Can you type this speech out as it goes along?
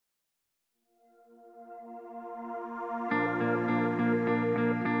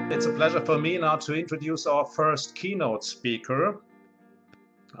it's a pleasure for me now to introduce our first keynote speaker.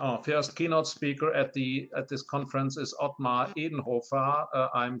 Our first keynote speaker at this conference is Ottmar Edenhofer.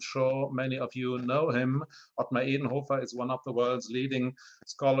 I'm sure many of you know him. Ottmar Edenhofer is one of the world's leading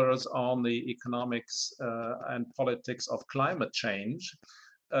scholars on the economics and politics of climate change.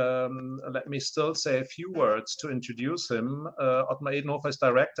 Let me still say a few words to introduce him. Ottmar Edenhofer is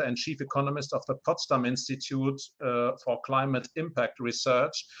Director and Chief Economist of the Potsdam Institute for Climate Impact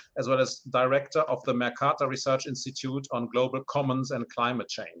Research, as well as Director of the Mercator Research Institute on Global Commons and Climate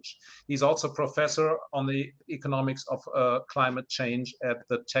Change. He's also Professor on the economics of climate change at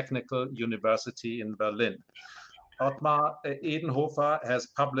the Technical University in Berlin. Ottmar Edenhofer has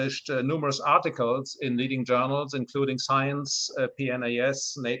published numerous articles in leading journals, including Science,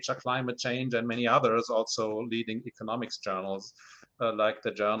 PNAS, Nature, Climate Change, and many others, also leading economics journals, like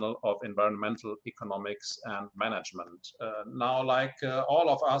the Journal of Environmental Economics and Management. Now, like all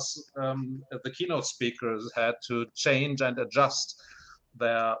of us, the keynote speakers had to change and adjust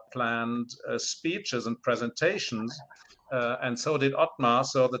their planned speeches and presentations. And so did Ottmar.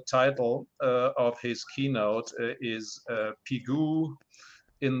 So the title of his keynote is Pigou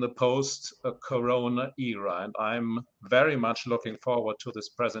in the post-Corona era. And I'm very much looking forward to this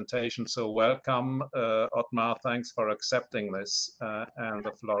presentation. So welcome, Ottmar. Thanks for accepting this. And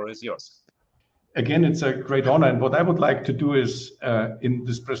the floor is yours. Again, it's a great honor. And what I would like to do is, in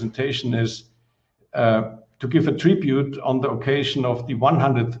this presentation is to give a tribute on the occasion of the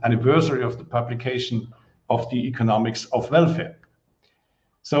 100th anniversary of the publication of the economics of welfare.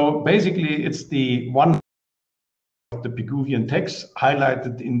 So basically, it's the one of the Pigouvian text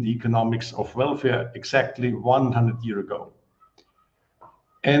highlighted in the economics of welfare exactly 100 years ago.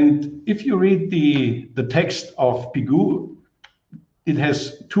 And if you read the text of Pigou, it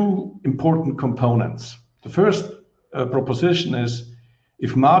has two important components. The first proposition is,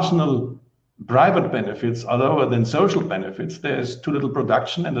 if marginal private benefits are lower than social benefits, there's too little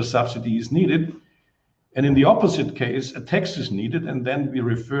production and a subsidy is needed. And in the opposite case, a tax is needed, and then we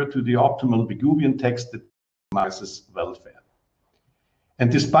refer to the optimal Pigouvian tax that maximizes welfare. And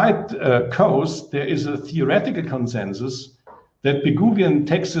despite costs, there is a theoretical consensus that Pigouvian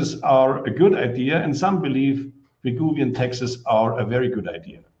taxes are a good idea, and some believe Pigouvian taxes are a very good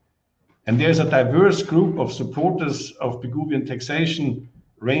idea. And there's a diverse group of supporters of Pigouvian taxation,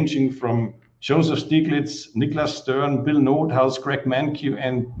 ranging from Joseph Stiglitz, Niklas Stern, Bill Nordhaus, Greg Mankiw,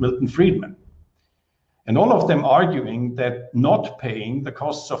 and Milton Friedman. And all of them arguing that not paying the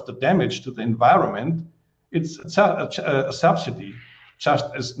costs of the damage to the environment, it's a subsidy, just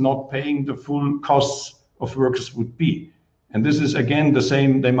as not paying the full costs of workers would be. And this is again the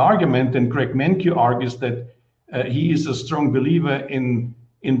same argument. And Greg Mankiw argues that he is a strong believer in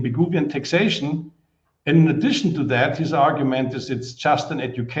Pigouvian taxation. And in addition to that, his argument is it's just an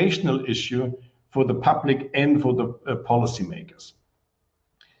educational issue for the public and for the policymakers.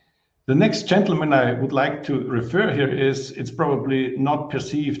 The next gentleman I would like to refer here is, it's probably not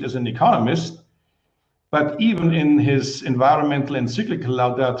perceived as an economist, but even in his environmental encyclical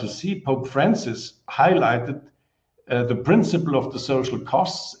Laudato Si, Pope Francis highlighted the principle of the social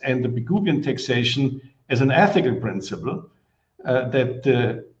costs and the Pigouvian taxation as an ethical principle,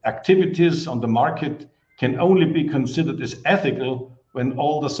 that activities on the market can only be considered as ethical when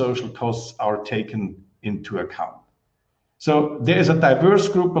all the social costs are taken into account. So there is a diverse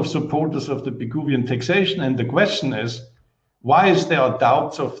group of supporters of the Pigouvian taxation, and the question is, why is there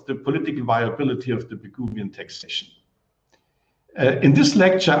doubts of the political viability of the Pigouvian taxation? In this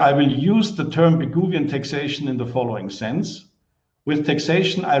lecture, I will use the term Pigouvian taxation in the following sense. With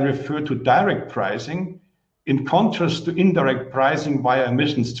taxation, I refer to direct pricing in contrast to indirect pricing via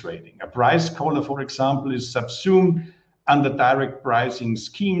emissions trading. A price collar, for example, is subsumed under direct pricing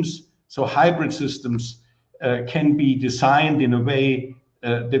schemes, so hybrid systems can be designed in a way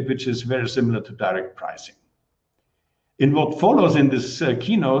which is very similar to direct pricing. In what follows in this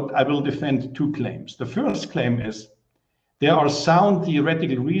keynote, I will defend two claims. The first claim is there are sound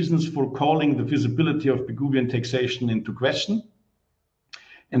theoretical reasons for calling the feasibility of Pigouvian taxation into question.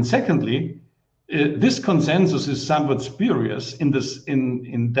 And secondly, this consensus is somewhat spurious in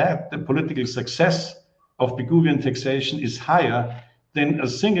that the political success of Pigouvian taxation is higher than a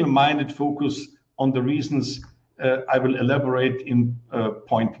single-minded focus on the reasons I will elaborate in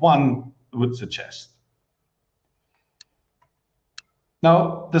point one would suggest.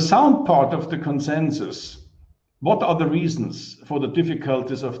 Now, the sound part of the consensus, what are the reasons for the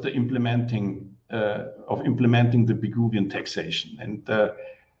difficulties of implementing the Pigouvian taxation? And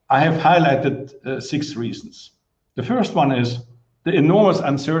I have highlighted 6 reasons. The first one is the enormous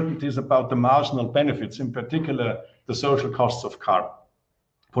uncertainties about the marginal benefits, in particular the social costs of carbon.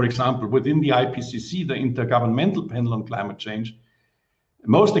 For example, within the IPCC, the Intergovernmental Panel on Climate Change,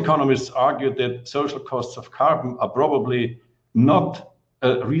 most economists argue that social costs of carbon are probably not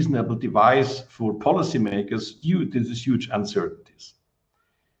a reasonable device for policymakers due to these huge uncertainties.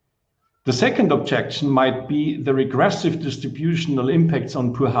 The second objection might be the regressive distributional impacts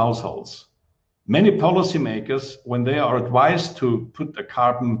on poor households. Many policymakers, when they are advised to put a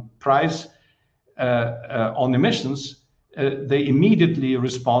carbon price on emissions, they immediately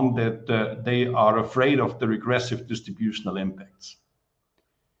respond that they are afraid of the regressive distributional impacts.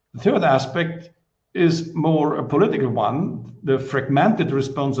 The third aspect is more a political one. The fragmented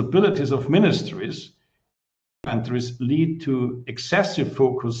responsibilities of ministries lead to excessive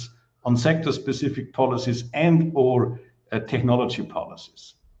focus on sector-specific policies and or technology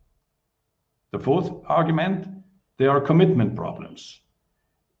policies. The fourth argument, there are commitment problems.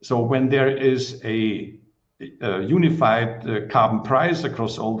 So when there is a unified carbon price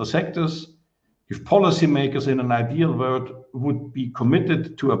across all the sectors, if policymakers in an ideal world would be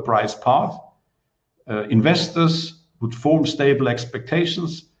committed to a price path, investors would form stable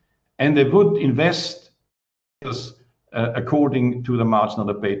expectations and they would invest according to the marginal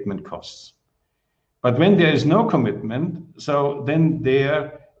abatement costs. But when there is no commitment, so then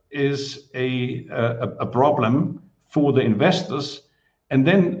there is a problem for the investors, and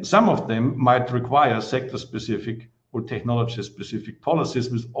then some of them might require sector-specific or technology-specific policies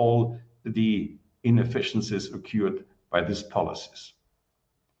with all the inefficiencies occurred by these policies.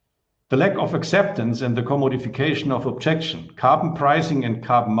 The lack of acceptance and the commodification of objection, carbon pricing and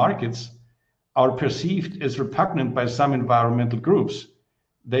carbon markets are perceived as repugnant by some environmental groups.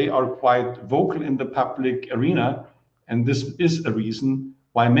 They are quite vocal in the public arena, and this is a reason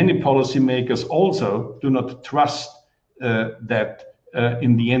why many policymakers also do not trust that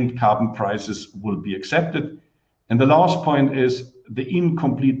in the end carbon prices will be accepted. And the last point is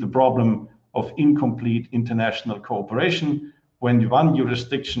the problem of incomplete international cooperation. When one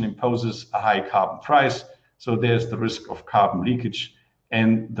jurisdiction imposes a high carbon price, so there's the risk of carbon leakage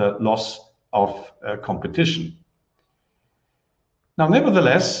and the loss of competition. Now,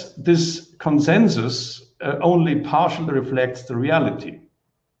 nevertheless, this consensus only partially reflects the reality.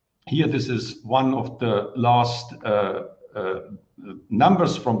 Here, this is one of the last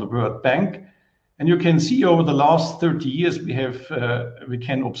numbers from the World Bank, and you can see over the last 30 years we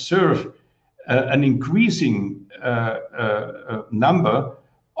can observe an increasing number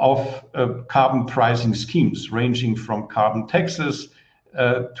of carbon pricing schemes, ranging from carbon taxes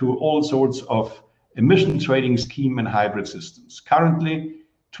to all sorts of emission trading scheme and hybrid systems. Currently,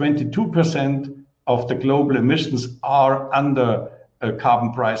 22% of the global emissions are under a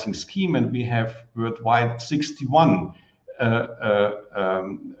carbon pricing scheme, and we have worldwide 61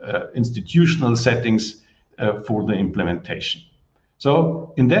 institutional settings for the implementation.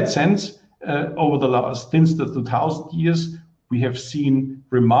 So in that sense, since the 2000 years, we have seen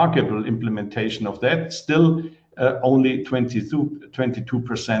remarkable implementation of that. Still, only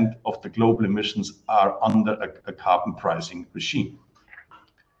 22% of the global emissions are under a carbon pricing regime.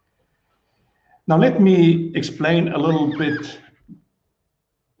 Now, let me explain a little bit,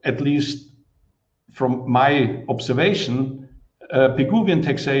 at least from my observation, Pigouvian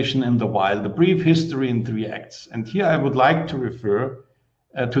taxation in the wild, a brief history in 3 acts. And here I would like to refer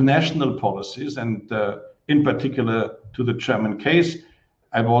to national policies and in particular to the German case.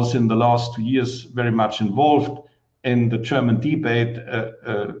 I was in the last 2 years very much involved in the German debate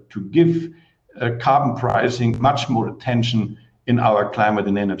to give carbon pricing much more attention in our climate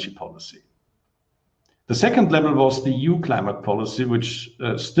and energy policy. The second level was the EU climate policy, which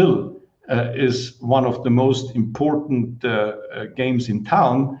still is one of the most important games in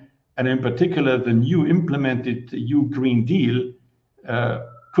town. And in particular, the new implemented EU Green Deal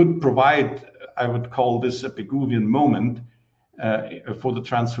could provide, I would call this a Pigouvian moment for the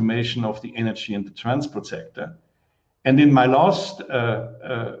transformation of the energy and the transport sector. And in my last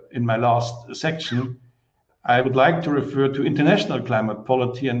section, I would like to refer to international climate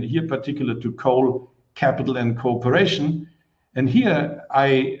policy, and here particular to coal, capital and cooperation. And here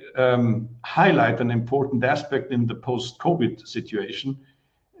I highlight an important aspect in the post-COVID situation.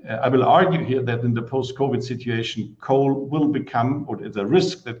 I will argue here that in the post-COVID situation, coal will become, or there's a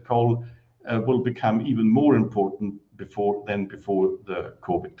risk that coal will become even more important than before the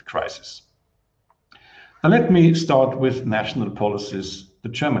COVID crisis. Now let me start with national policies, the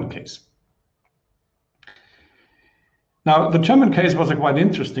German case. Now, the German case was a quite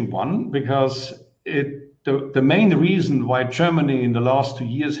interesting one because the main reason why Germany in the last 2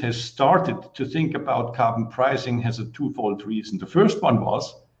 years has started to think about carbon pricing has a twofold reason. The first one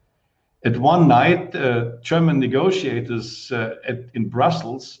was At one night, German negotiators in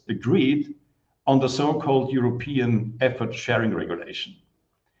Brussels agreed on the so-called European Effort Sharing Regulation.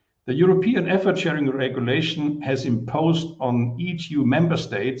 The European Effort Sharing Regulation has imposed on each EU member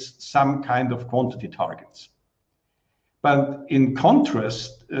states some kind of quantity targets. But in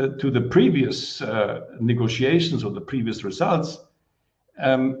contrast to the previous negotiations or the previous results,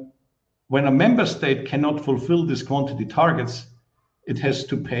 when a member state cannot fulfill these quantity targets, it has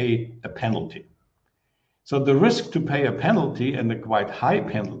to pay a penalty. So the risk to pay a penalty, and a quite high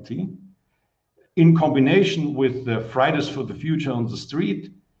penalty, in combination with the Fridays for the Future on the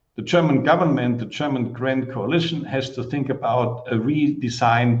street, the German government, the German Grand Coalition, has to think about a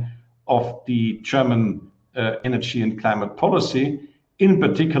redesign of the German energy and climate policy, in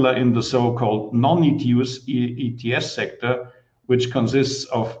particular in the so-called non-ETS sector, which consists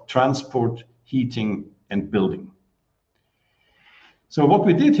of transport, heating, and building. So what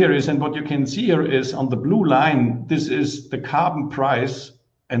we did here is, and what you can see here is on the blue line, this is the carbon price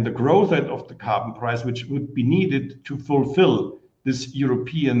and the growth rate of the carbon price, which would be needed to fulfill this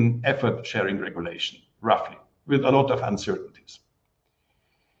European effort sharing regulation, roughly, with a lot of uncertainties.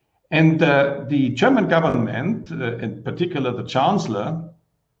 And the German government, in particular the Chancellor,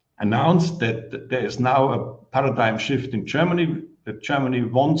 announced that there is now a paradigm shift in Germany, that Germany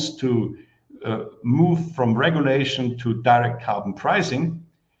wants to move from regulation to direct carbon pricing.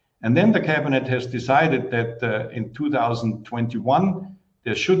 And then the cabinet has decided that in 2021,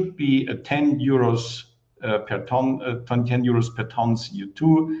 there should be a 10 euros per ton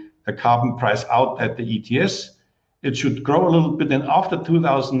CO2, a carbon price out at the ETS. It should grow a little bit, and after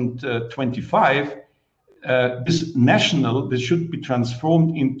 2025, this should be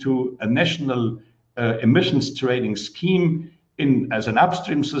transformed into a national emissions trading scheme as an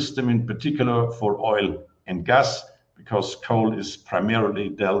upstream system, in particular for oil and gas, because coal is primarily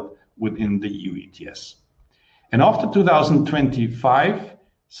dealt within the EU ETS. And after 2025,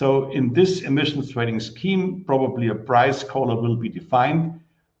 so in this emissions trading scheme, probably a price collar will be defined,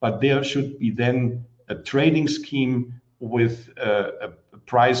 but there should be then a trading scheme with a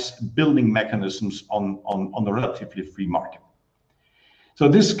price building mechanisms on a relatively free market. So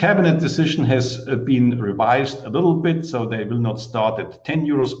this cabinet decision has been revised a little bit, so they will not start at 10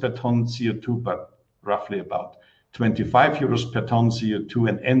 euros per ton CO2, but roughly about 25 euros per ton CO2,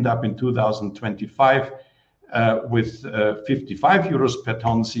 and end up in 2025 with 55 euros per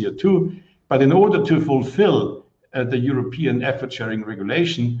ton CO2. But in order to fulfill the European effort sharing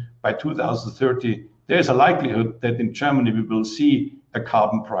regulation by 2030, there's a likelihood that in Germany we will see a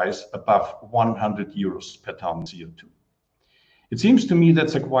carbon price above 100 euros per ton CO2. It seems to me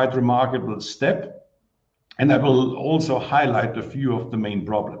that's a quite remarkable step, and I will also highlight a few of the main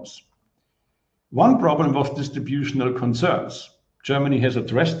problems. One problem was distributional concerns. Germany has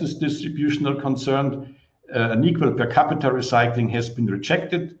addressed this distributional concern. An equal per capita recycling has been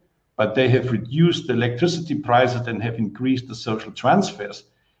rejected, but they have reduced the electricity prices and have increased the social transfers.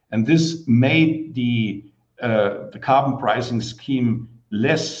 And this made the carbon pricing scheme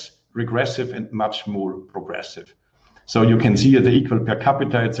less regressive and much more progressive. So you can see at the equal per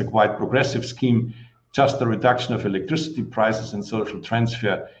capita, it's a quite progressive scheme. Just the reduction of electricity prices and social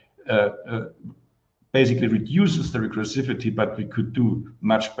transfer basically reduces the regressivity, but we could do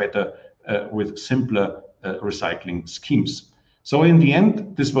much better with simpler recycling schemes. So in the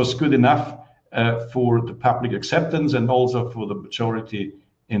end, this was good enough for the public acceptance and also for the majority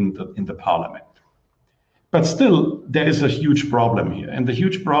in the parliament. But still, there is a huge problem here. And the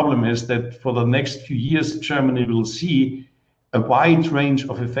huge problem is that for the next few years, Germany will see a wide range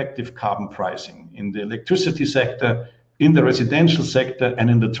of effective carbon pricing in the electricity sector, in the residential sector, and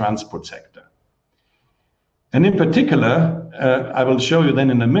in the transport sector. And in particular, I will show you then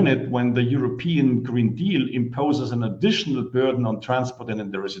in a minute, when the European Green Deal imposes an additional burden on transport and in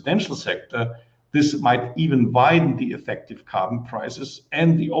the residential sector, this might even widen the effective carbon prices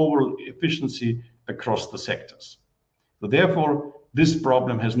and the overall efficiency across the sectors. So therefore, this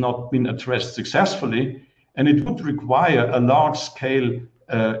problem has not been addressed successfully, and it would require a large-scale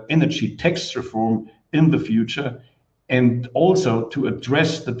energy tax reform in the future, and also to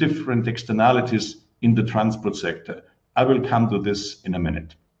address the different externalities in the transport sector. I will come to this in a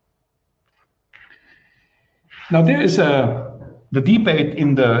minute. Now, there is the debate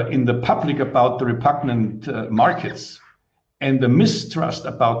in the public about the repugnant markets and the mistrust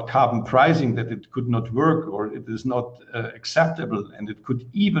about carbon pricing, that it could not work or it is not acceptable and it could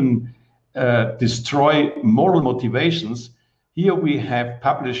even destroy moral motivations. Here we have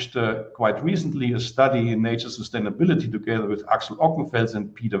published quite recently a study in Nature Sustainability together with Axel Ockenfels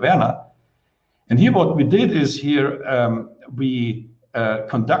and Peter Werner. And here what we did is we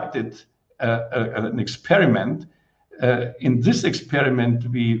conducted an experiment. In this experiment,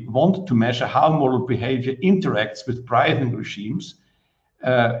 we want to measure how moral behavior interacts with pricing regimes,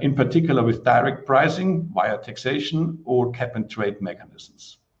 in particular with direct pricing via taxation or cap and trade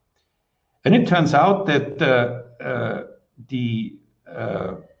mechanisms. And it turns out that the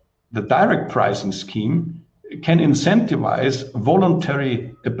direct pricing scheme can incentivize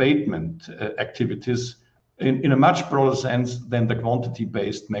voluntary abatement activities in a much broader sense than the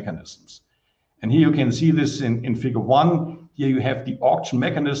quantity-based mechanisms. And here you can see this in figure 1. Here you have the auction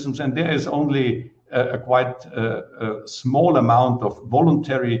mechanisms, and there is only a quite small amount of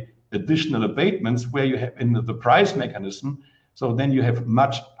voluntary additional abatements where you have in the price mechanism. So then you have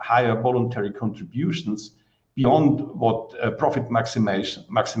much higher voluntary contributions beyond what profit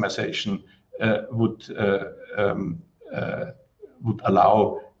maximization would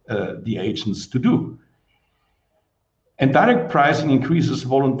allow the agents to do. And direct pricing increases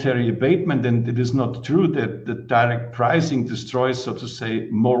voluntary abatement, and it is not true that the direct pricing destroys, so to say,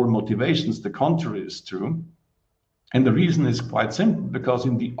 moral motivations. The contrary is true. And the reason is quite simple, because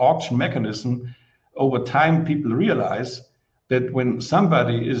in the auction mechanism, over time, people realize that when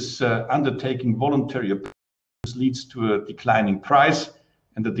somebody is undertaking voluntary abatement, this leads to a declining price,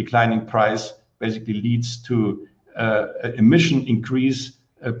 and the declining price basically leads to emission increase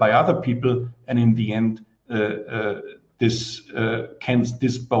by other people, and in the end, this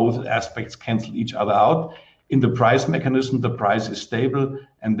both aspects cancel each other out. In the price mechanism, the price is stable,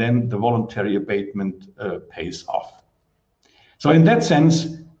 and then the voluntary abatement pays off. So in that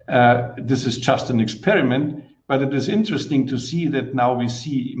sense, this is just an experiment, but it is interesting to see that now we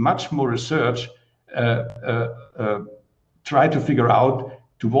see much more research try to figure out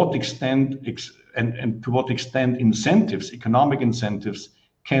to what extent and to what extent incentives, economic incentives,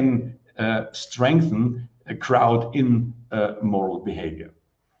 can strengthen a crowd in moral behavior.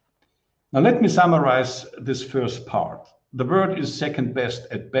 Now let me summarize this first part. The world is second best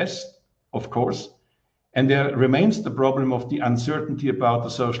at best, of course, and there remains the problem of the uncertainty about the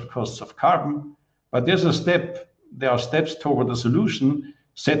social costs of carbon, but there are steps toward a solution,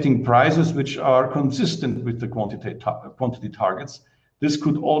 setting prices which are consistent with the quantity targets. This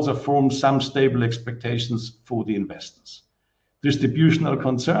could also form some stable expectations for the investors. Distributional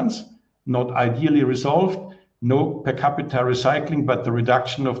concerns, not ideally resolved, no per capita recycling, but the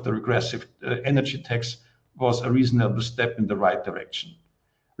reduction of the regressive energy tax was a reasonable step in the right direction.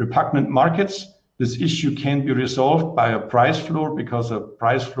 Repugnant markets, this issue can be resolved by a price floor because a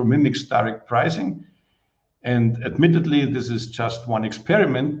price floor mimics direct pricing. And admittedly, this is just one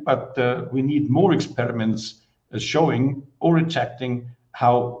experiment, but we need more experiments showing or rejecting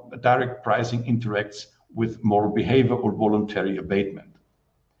how direct pricing interacts with moral behavior or voluntary abatement.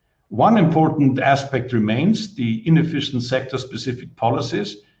 One important aspect remains the inefficient sector-specific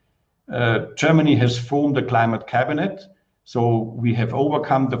policies. Germany has formed a climate cabinet, so we have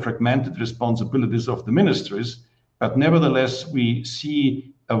overcome the fragmented responsibilities of the ministries, but nevertheless, we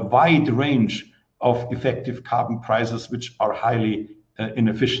see a wide range of effective carbon prices which are highly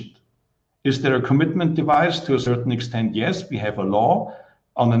inefficient. Is there a commitment device? To a certain extent, yes. We have a law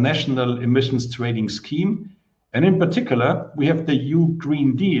on a national emissions trading scheme. And in particular, we have the EU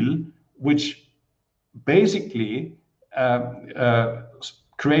Green Deal, which basically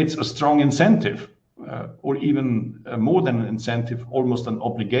creates a strong incentive, or even more than an incentive, almost an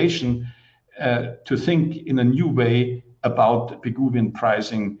obligation to think in a new way about Pigouvian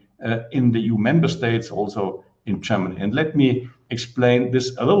pricing in the EU member states, also in Germany. And let me explain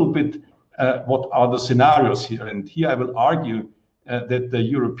this a little bit, what are the scenarios here. And here I will argue that the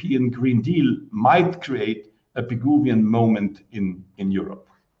European Green Deal might create a Pigouvian moment in Europe.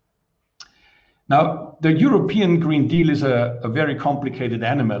 Now, the European Green Deal is a very complicated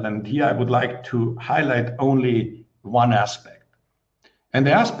animal, and here I would like to highlight only one aspect. And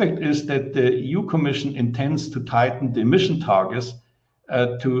the aspect is that the EU Commission intends to tighten the emission targets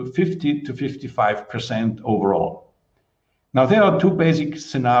to 50 to 55% overall. Now, there are two basic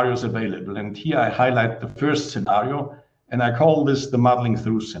scenarios available, and here I highlight the first scenario, and I call this the muddling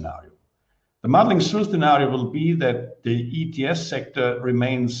through scenario. The muddling through scenario will be that the ETS sector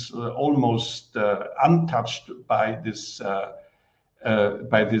remains almost untouched by this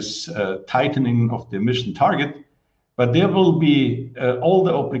tightening of the emission target, but there will be all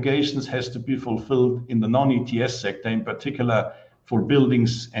the obligations has to be fulfilled in the non-ETS sector, in particular for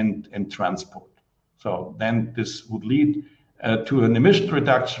buildings and transport. So then this would lead to an emission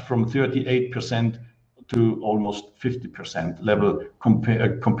reduction from 38% to almost 50% level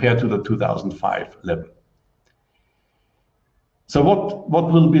compared to the 2005 level. So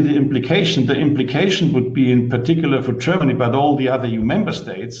what will be the implication? The implication would be, in particular for Germany, but all the other EU member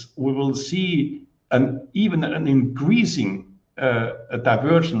states, we will see even an increasing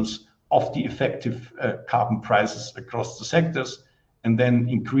divergence of the effective carbon prices across the sectors, and then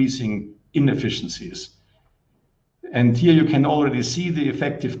increasing inefficiencies. And here you can already see the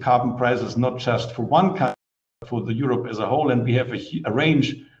effective carbon prices, not just for one country, but for the Europe as a whole. And we have a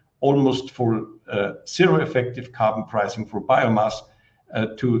range almost for zero effective carbon pricing for biomass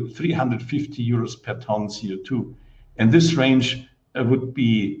to 350 euros per ton CO2. And this range would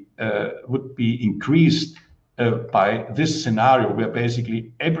be increased by this scenario, where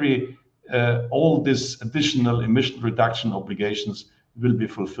basically all this additional emission reduction obligations will be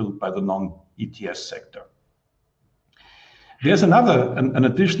fulfilled by the non-ETS sector. There's an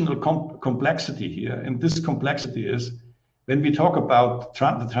additional complexity here, and this complexity is when we talk about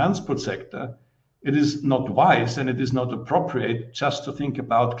the transport sector, it is not wise and it is not appropriate just to think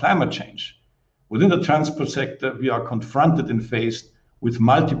about climate change. Within the transport sector, we are confronted and faced with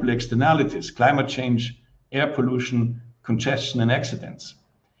multiple externalities: climate change, air pollution, congestion, and accidents.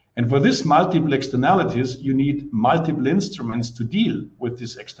 And for these multiple externalities, you need multiple instruments to deal with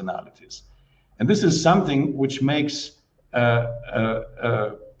these externalities. And this is something which makes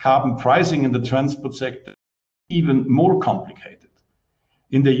carbon pricing in the transport sector even more complicated.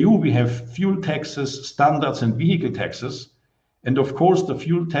 In the EU, we have fuel taxes, standards, and vehicle taxes. And of course, the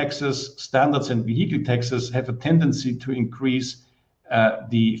fuel taxes, standards, and vehicle taxes have a tendency to increase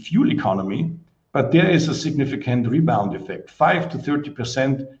the fuel economy, but there is a significant rebound effect. 5 to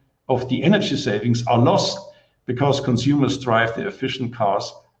 30% of the energy savings are lost because consumers drive their efficient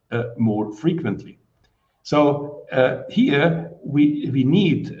cars more frequently. So here we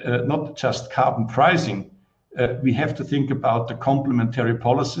need not just carbon pricing, we have to think about the complementary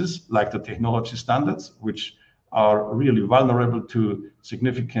policies like the technology standards, which are really vulnerable to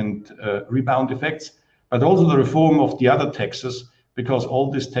significant rebound effects, but also the reform of the other taxes, because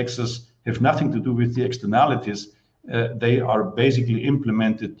all these taxes have nothing to do with the externalities. They are basically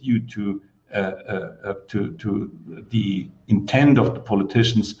implemented due to the intent of the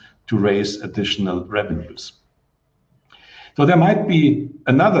politicians to raise additional revenues. So there might be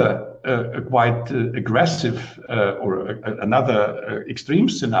another quite aggressive or another extreme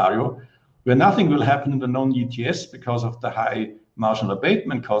scenario where nothing will happen in the non-ETS because of the high marginal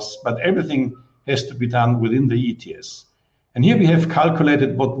abatement costs, but everything has to be done within the ETS. And here we have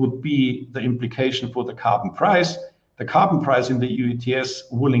calculated what would be the implication for the carbon price. The carbon price in the EU ETS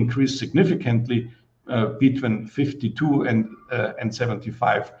will increase significantly between 52 and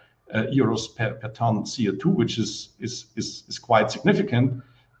 75 euros per ton CO2, which is quite significant.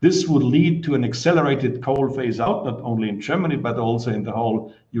 This would lead to an accelerated coal phase out, not only in Germany, but also in the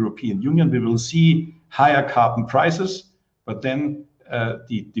whole European Union. We will see higher carbon prices, but then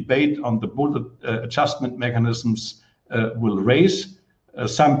the debate on the border adjustment mechanisms will raise.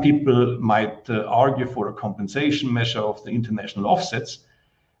 Some people might argue for a compensation measure of the international offsets.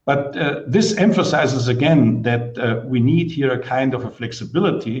 But this emphasizes again that we need here a kind of a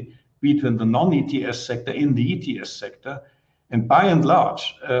flexibility between the non-ETS sector and the ETS sector. And by and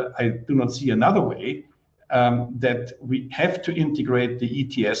large, I do not see another way that we have to integrate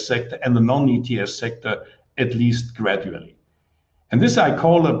the ETS sector and the non-ETS sector at least gradually. And this I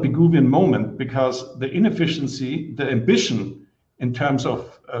call a Pigouvian moment, because the inefficiency, the ambition in terms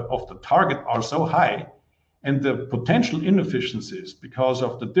of the target are so high, and the potential inefficiencies because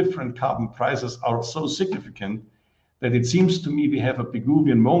of the different carbon prices are so significant that it seems to me we have a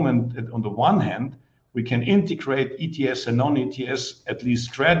Pigouvian moment. That on the one hand, we can integrate ETS and non-ETS at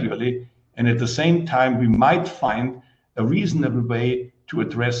least gradually, and at the same time we might find a reasonable way to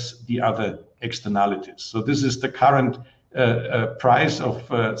address the other externalities. So this is the current price of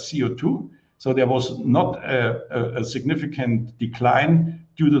CO2. So there was not a significant decline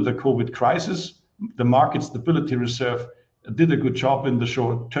due to the COVID crisis. The Market Stability Reserve did a good job in the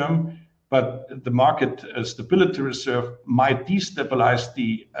short term, but the Market Stability Reserve might destabilize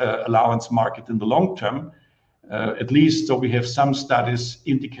the allowance market in the long term, at least. So we have some studies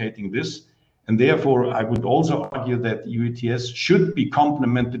indicating this. And therefore, I would also argue that EU ETS should be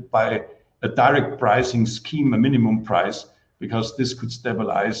complemented by a direct pricing scheme, a minimum price, because this could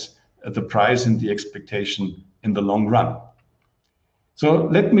stabilize the price and the expectation in the long run. So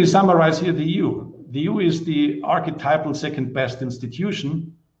let me summarize here the EU. The EU is the archetypal second best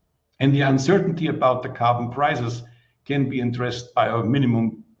institution, and the uncertainty about the carbon prices can be addressed by a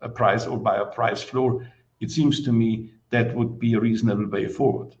minimum price or by a price floor. It seems to me that would be a reasonable way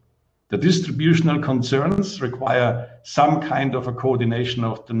forward. The distributional concerns require some kind of a coordination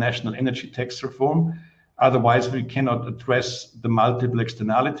of the national energy tax reform. Otherwise, we cannot address the multiple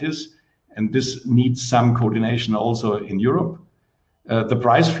externalities, and this needs some coordination also in Europe. The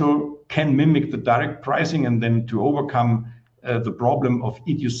price floor can mimic the direct pricing, and then to overcome the problem of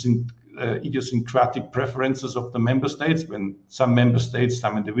idiosyncratic preferences of the member states, when some member states,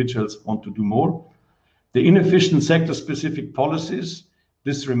 some individuals want to do more. The inefficient sector-specific policies,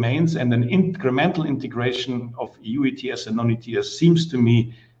 this remains, and an incremental integration of EU ETS and non-ETS seems to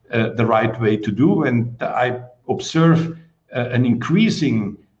me the right way to do. And I observe an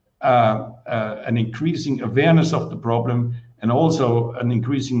increasing awareness of the problem, and also an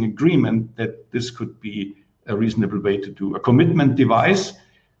increasing agreement that this could be a reasonable way to do. A commitment device,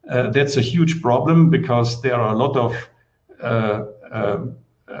 that's a huge problem, because there are a lot of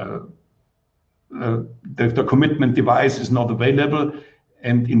the commitment device is not available,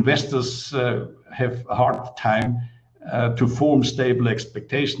 and investors have a hard time to form stable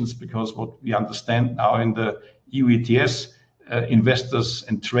expectations, because what we understand now in the EU ETS, investors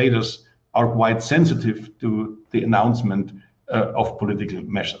and traders are quite sensitive to the announcement of political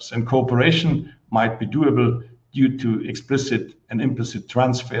measures. And cooperation might be doable due to explicit and implicit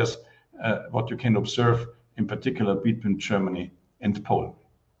transfers, what you can observe in particular between Germany and Poland.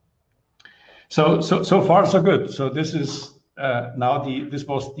 So far so good. So this is this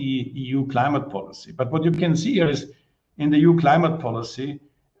was the EU climate policy. But what you can see here is in the EU climate policy,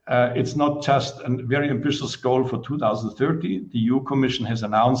 it's not just a very ambitious goal for 2030. The EU Commission has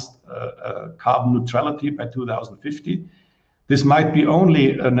announced carbon neutrality by 2050. This might be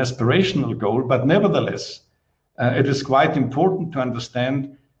only an aspirational goal, but nevertheless, it is quite important to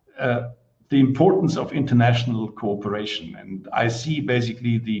understand the importance of international cooperation. And I see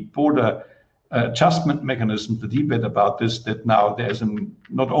basically the border adjustment mechanism, the debate about this, that now there's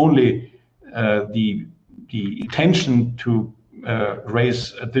not only the intention to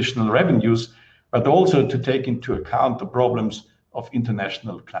raise additional revenues, but also to take into account the problems of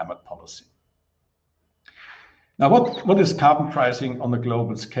international climate policy. Now, what is carbon pricing on a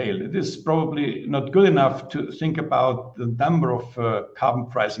global scale? It is probably not good enough to think about the number of carbon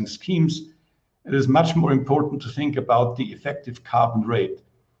pricing schemes. It is much more important to think about the effective carbon rate.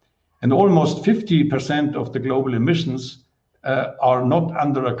 And almost 50% of the global emissions are not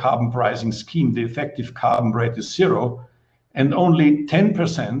under a carbon pricing scheme. The effective carbon rate is 0, and only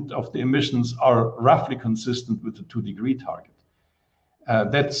 10% of the emissions are roughly consistent with the 2-degree target.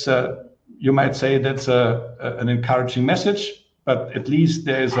 That's you might say that's an encouraging message, but at least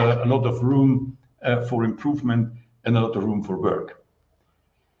there is a lot of room for improvement and a lot of room for work.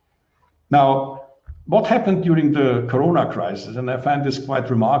 Now, what happened during the Corona crisis, and I find this quite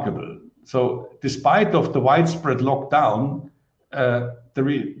remarkable. So despite of the widespread lockdown,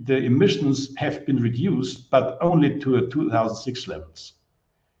 the emissions have been reduced, but only to 2006 levels.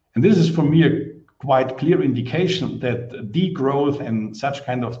 And this is for me a quite clear indication that degrowth and such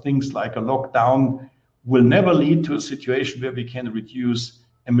kind of things like a lockdown will never lead to a situation where we can reduce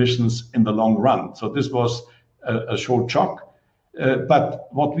emissions in the long run. So this was a short shock. But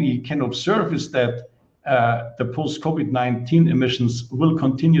what we can observe is that the post-COVID-19 emissions will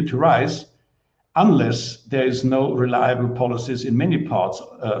continue to rise unless there is no reliable policies in many parts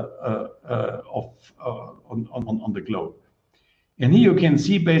on the globe. And here you can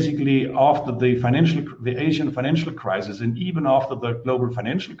see basically after the Asian financial crisis, and even after the global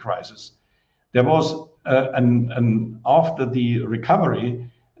financial crisis, there was after the recovery,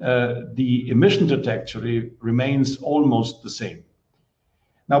 the emission trajectory remains almost the same.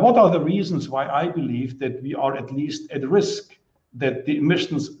 Now, what are the reasons why I believe that we are at least at risk that the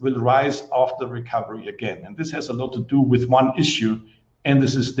emissions will rise after recovery again? And this has a lot to do with one issue, and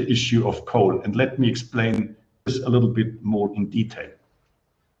this is the issue of coal. And let me explain this a little bit more in detail.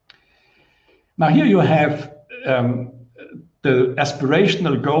 Now, here you have the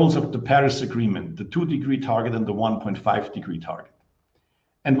aspirational goals of the Paris Agreement, the 2-degree target and the 1.5-degree target.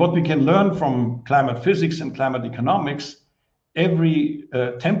 And what we can learn from climate physics and climate economics, every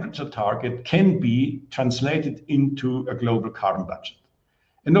temperature target can be translated into a global carbon budget.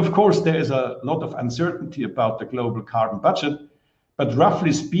 And of course, there is a lot of uncertainty about the global carbon budget, but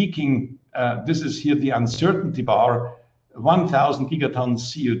roughly speaking, this is here the uncertainty bar, 1,000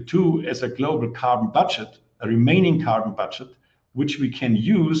 gigatons CO2 as a global carbon budget, a remaining carbon budget, which we can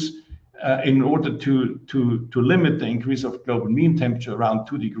use in order to limit the increase of global mean temperature around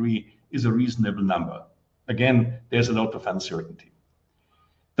 2 degrees is a reasonable number. Again, there's a lot of uncertainty.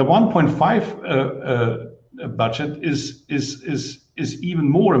 The 1.5 budget is even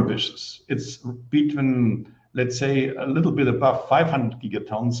more ambitious. It's between, let's say, a little bit above 500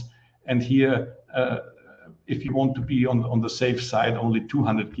 gigatons, and here, if you want to be on the safe side, only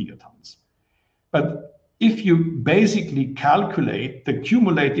 200 gigatons. But if you basically calculate the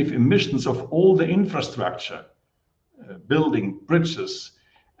cumulative emissions of all the infrastructure, building bridges,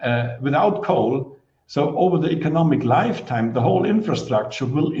 without coal, so over the economic lifetime, the whole infrastructure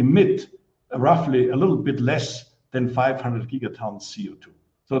will emit roughly a little bit less than 500 gigatons CO2.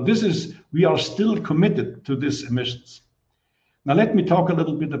 So we are still committed to these emissions. Now let me talk a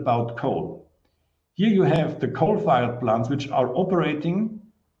little bit about coal. Here you have the coal-fired plants which are operating,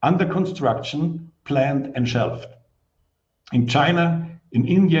 under construction, planned and shelved. In China, in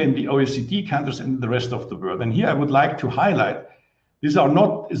India, in the OECD countries, and the rest of the world. And here I would like to highlight, is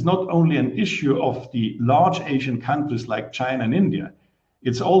not only an issue of the large Asian countries like China and India,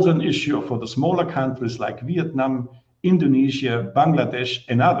 it's also an issue for the smaller countries like Vietnam, Indonesia, Bangladesh,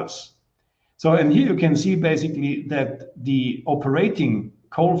 and others. So, and here you can see basically that the operating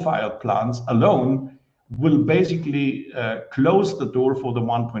coal-fired plants alone will basically close the door for the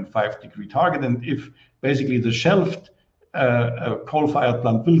 1.5 degree target. And if basically the shelved coal-fired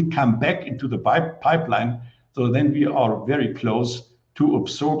plant will come back into the pipeline, so then we are very close to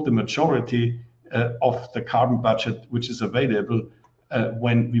absorb the majority of the carbon budget which is available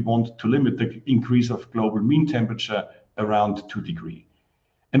when we want to limit the increase of global mean temperature around 2 degrees.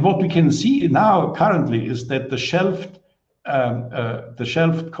 And what we can see now currently is that the shelved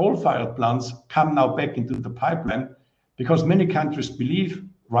coal-fired plants come now back into the pipeline because many countries believe,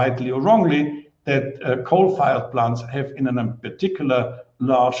 rightly or wrongly, that coal-fired plants have in a particular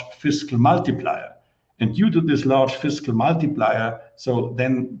large fiscal multiplier. And due to this large fiscal multiplier, so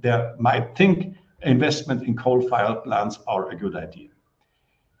then they might think investment in coal-fired plants are a good idea.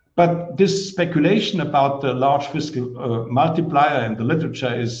 But this speculation about the large fiscal multiplier and the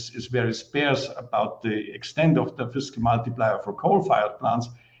literature is very sparse about the extent of the fiscal multiplier for coal-fired plants.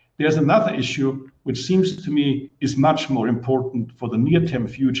 There's another issue which seems to me is much more important for the near-term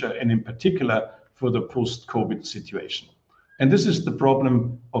future and in particular for the post-COVID situation. And this is the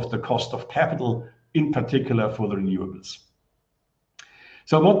problem of the cost of capital, in particular for the renewables.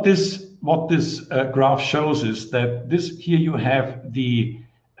 So what this graph shows is that here you have the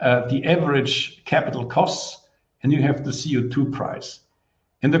average capital costs, and you have the CO2 price.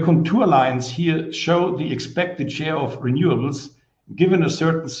 And the contour lines here show the expected share of renewables given a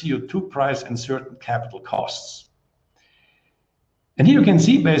certain CO2 price and certain capital costs. And here you can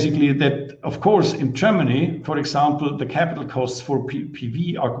see basically that, of course, in Germany, for example, the capital costs for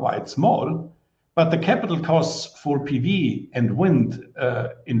PV are quite small, but the capital costs for PV and wind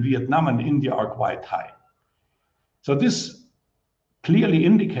in Vietnam and India are quite high. So this clearly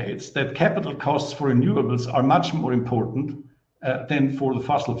indicates that capital costs for renewables are much more important than for the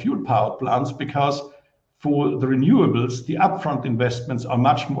fossil fuel power plants, because for the renewables, the upfront investments are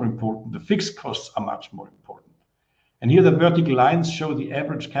much more important. The fixed costs are much more important. And here the vertical lines show the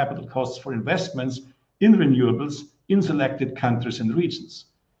average capital costs for investments in renewables in selected countries and regions.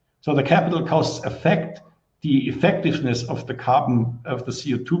 So the capital costs affect the effectiveness of the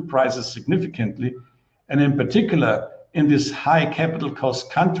CO2 prices significantly, and in particular in these high capital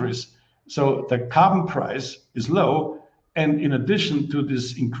cost countries. So the carbon price is low, and in addition to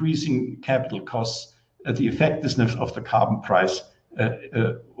this increasing capital costs, the effectiveness of the carbon price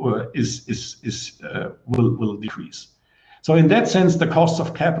will decrease. So in that sense, the cost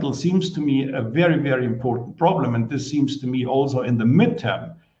of capital seems to me a very, very important problem, and this seems to me also in the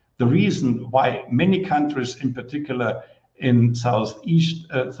midterm the reason why many countries, in particular in Southeast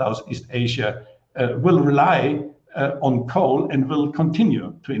Asia, will rely on coal and will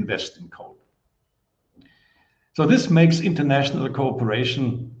continue to invest in coal. So this makes international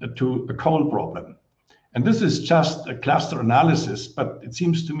cooperation to a coal problem. And this is just a cluster analysis, but it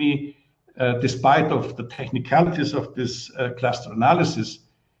seems to me, despite of the technicalities of this cluster analysis,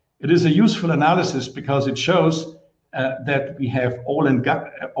 it is a useful analysis because it shows that we have oil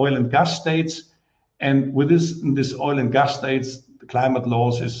and gas states, and with this oil and gas states, the climate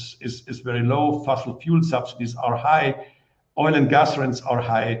laws is very low, fossil fuel subsidies are high, oil and gas rents are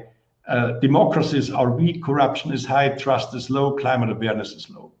high, democracies are weak, corruption is high, trust is low, climate awareness is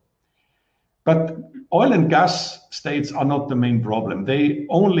low. But oil and gas states are not the main problem. They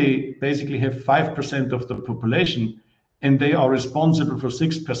only basically have 5% of the population, and they are responsible for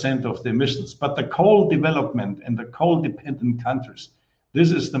 6% of the emissions. But the coal development and the coal dependent countries, this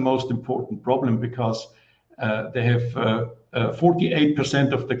is the most important problem, because they have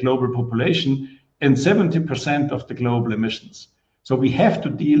 48% of the global population and 70% of the global emissions. So we have to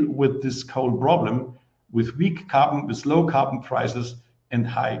deal with this coal problem with weak carbon, with low carbon prices and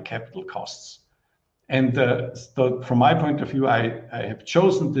high capital costs. And so from my point of view, I have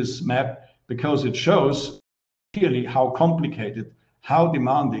chosen this map because it shows clearly how complicated, how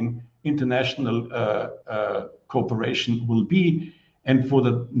demanding, international cooperation will be. And for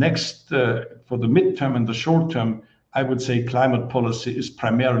the next, for the midterm and the short term, I would say climate policy is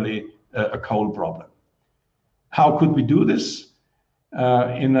primarily a coal problem. How could we do this?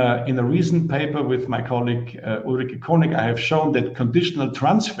 In a recent paper with my colleague Ulrike Koenig, I have shown that conditional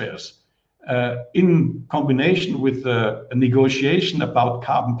transfers in combination with a negotiation about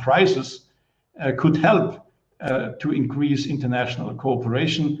carbon prices could help to increase international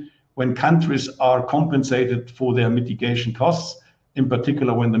cooperation when countries are compensated for their mitigation costs, in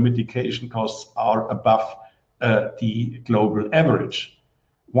particular when the mitigation costs are above the global average.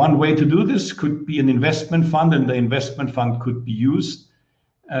 One way to do this could be an investment fund, and the investment fund could be used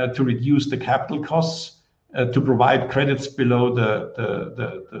to reduce the capital costs, to provide credits below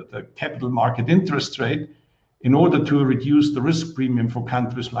the capital market interest rate in order to reduce the risk premium for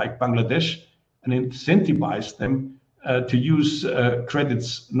countries like Bangladesh and incentivize them to use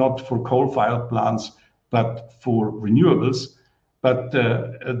credits not for coal-fired plants but for renewables. But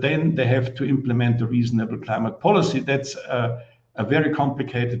then they have to implement a reasonable climate policy. That's a very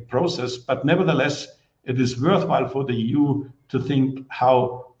complicated process, but nevertheless, it is worthwhile for the EU to think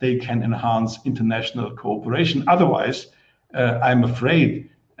how they can enhance international cooperation. Otherwise, I'm afraid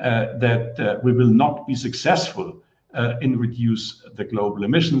that we will not be successful in reduce the global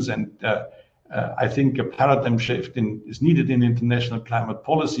emissions. And I think a paradigm shift is needed in international climate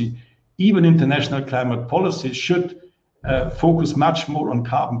policy. Even international climate policy should focus much more on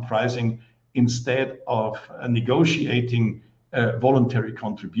carbon pricing instead of negotiating voluntary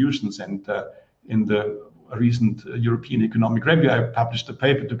contributions. And in the recent European Economic Review, I published a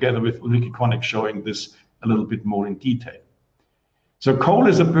paper together with Ulrike Koenig showing this a little bit more in detail. So coal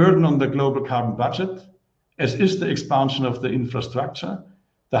is a burden on the global carbon budget, as is the expansion of the infrastructure.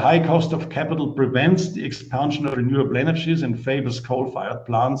 The high cost of capital prevents the expansion of renewable energies and favors coal-fired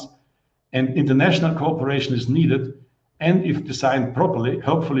plants, and international cooperation is needed, and if designed properly,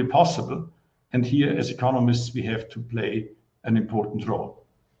 hopefully possible. And here, as economists, we have to play an important role.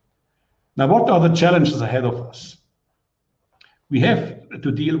 Now, what are the challenges ahead of us? We have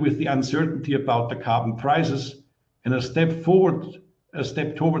to deal with the uncertainty about the carbon prices, and a step towards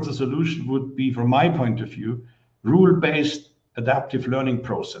a solution would be, from my point of view, rule-based adaptive learning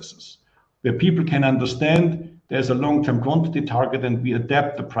processes, where people can understand there's a long-term quantity target and we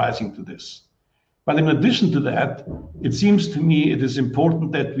adapt the pricing to this. But in addition to that, it seems to me it is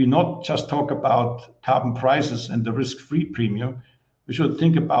important that we not just talk about carbon prices and the risk-free premium, we should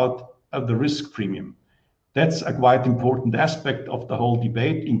think about the risk premium. That's a quite important aspect of the whole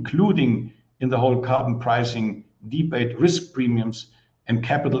debate, including in the whole carbon pricing debate, risk premiums and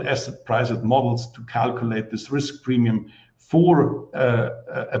capital asset priced models to calculate this risk premium for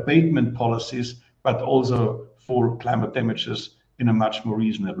abatement policies, but also for climate damages in a much more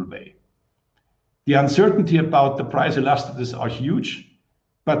reasonable way. The uncertainty about the price elasticities are huge,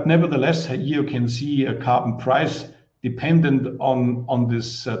 but nevertheless, here you can see a carbon price dependent on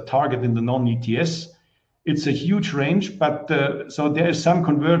this target in the non-ETS. It's a huge range, but so there is some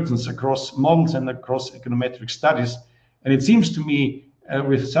convergence across models and across econometric studies. And it seems to me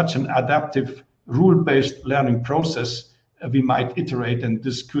with such an adaptive rule-based learning process, we might iterate, and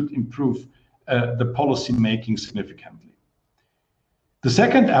this could improve the policy making significantly. The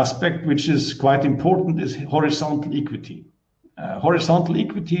second aspect, which is quite important, is horizontal equity. Horizontal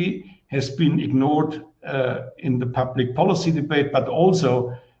equity has been ignored in the public policy debate, but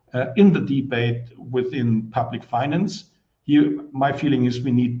also in the debate within public finance. Here, my feeling is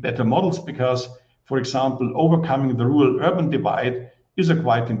we need better models because, for example, overcoming the rural-urban divide is a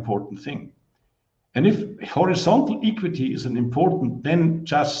quite important thing. And if horizontal equity is an important, then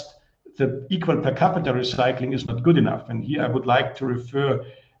just the equal per capita recycling is not good enough. And here I would like to refer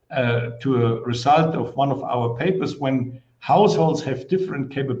to a result of one of our papers when households have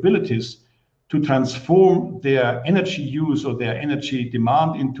different capabilities to transform their energy use or their energy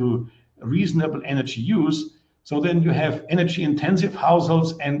demand into reasonable energy use. So then you have energy intensive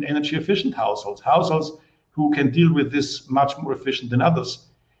households and energy efficient households, households who can deal with this much more efficient than others.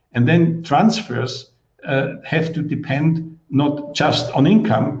 And then transfers have to depend not just on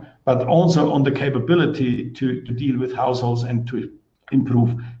income, but also on the capability to deal with households and to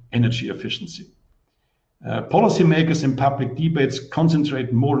improve energy efficiency. Policymakers in public debates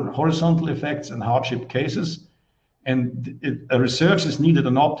concentrate more on horizontal effects and hardship cases, and research is needed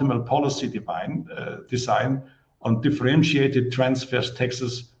on optimal policy design on differentiated transfers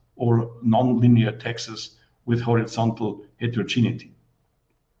taxes or non-linear taxes with horizontal heterogeneity.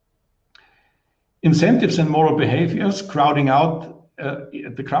 Incentives and moral behaviors, crowding out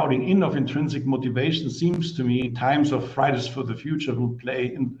the crowding in of intrinsic motivation seems to me in times of Fridays for the Future will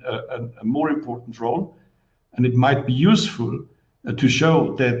play a more important role. And it might be useful to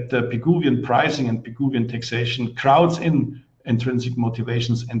show that Pigouvian pricing and Pigouvian taxation crowds in intrinsic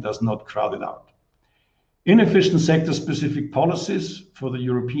motivations and does not crowd it out. Inefficient sector-specific policies for the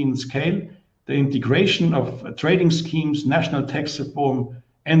European scale, the integration of trading schemes, national tax reform,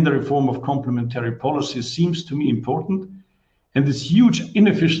 and the reform of complementary policies seems to me important. And these huge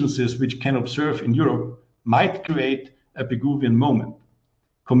inefficiencies which can observe in Europe might create a Pigouvian moment.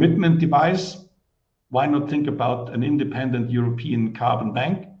 Commitment device, why not think about an independent European carbon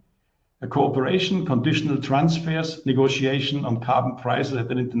bank? A cooperation, conditional transfers, negotiation on carbon prices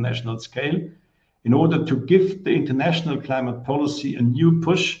at an international scale in order to give the international climate policy a new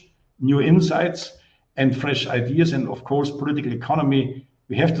push, new insights and fresh ideas. And of course, political economy,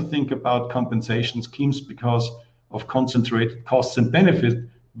 we have to think about compensation schemes because of concentrated costs and benefits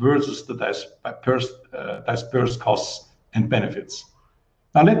versus the dispersed costs and benefits.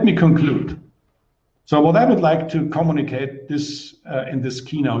 Now let me conclude. So what I would like to communicate in this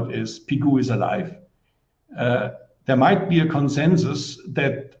keynote is Pigou is alive. There might be a consensus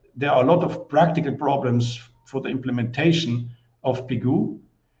that there are a lot of practical problems for the implementation of Pigou,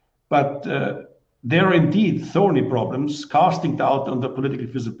 but there are indeed thorny problems casting doubt on the political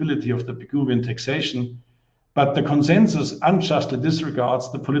feasibility of the Pigouvian taxation, but the consensus unjustly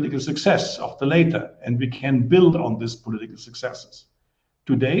disregards the political success of the later, and we can build on these political successes.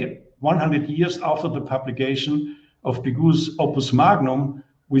 Today, 100 years after the publication of Pigou's opus magnum,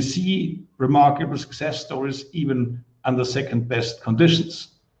 we see remarkable success stories even under second best conditions.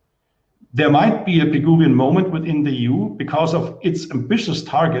 There might be a Pigouvian moment within the EU because of its ambitious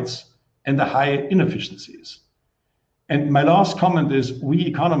targets and the high inefficiencies. And my last comment is we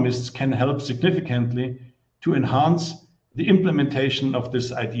economists can help significantly to enhance the implementation of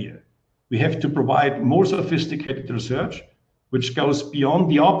this idea. We have to provide more sophisticated research, which goes beyond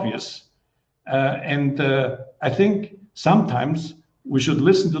the obvious. I think sometimes we should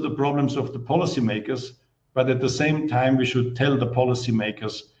listen to the problems of the policymakers, but at the same time, we should tell the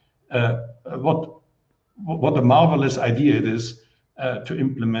policymakers what a marvelous idea it is to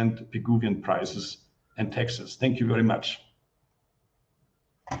implement Pigouvian prices and taxes. Thank you very much.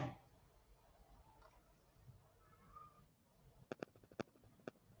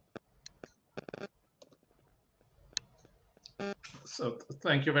 So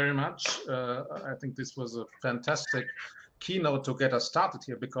thank you very much. I think this was a fantastic keynote to get us started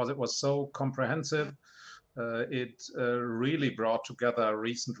here because it was so comprehensive. It really brought together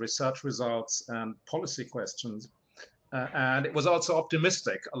recent research results and policy questions. And it was also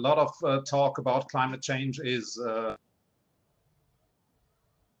optimistic. A lot of talk about climate change is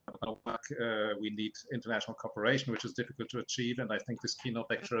we need international cooperation, which is difficult to achieve. And I think this keynote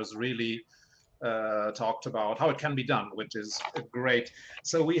lecture has really talked about how it can be done, which is great.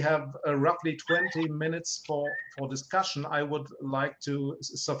 So we have roughly 20 minutes for discussion. I would like to,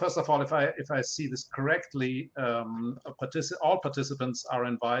 so first of all, if I see this correctly, all participants are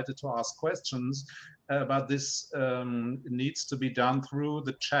invited to ask questions, but this needs to be done through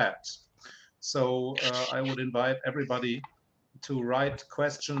the chat. So I would invite everybody to write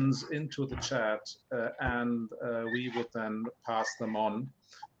questions into the chat and we would then pass them on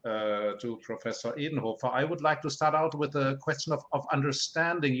to Professor Edenhofer. I would like to start out with a question of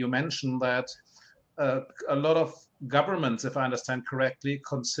understanding. You mentioned that a lot of governments, if I understand correctly,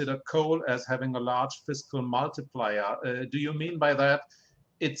 consider coal as having a large fiscal multiplier. Do you mean by that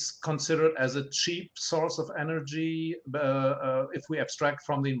it's considered as a cheap source of energy if we abstract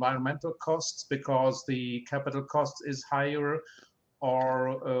from the environmental costs because the capital cost is higher?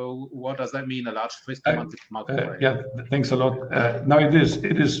 Or what does that mean, a large fiscal multiplier? Yeah, thanks a lot. Now it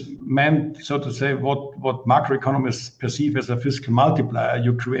is meant, so to say, what macroeconomists perceive as a fiscal multiplier.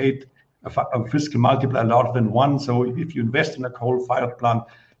 You create a fiscal multiplier larger than one. So if you invest in a coal-fired plant,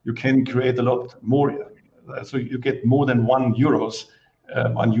 you can create a lot more. So you get more than €1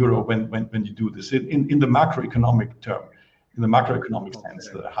 when you do this in the macroeconomic term, in the macroeconomic sense,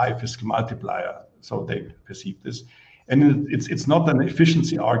 the high fiscal multiplier. So they perceive this. And it's not an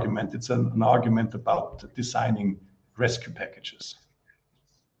efficiency argument. It's an argument about designing rescue packages.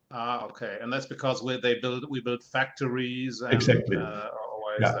 Okay, and that's because we build factories. And, exactly.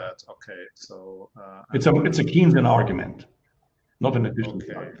 Why is that? Okay, so it's a Keynesian argument, not an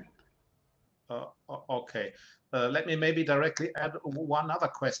efficiency argument. Okay. Let me maybe directly add one other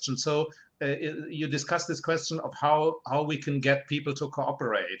question. So you discussed this question of how we can get people to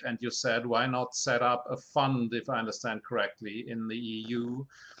cooperate. And you said, why not set up a fund, if I understand correctly, in the EU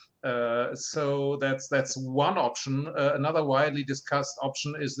So that's one option. Another widely discussed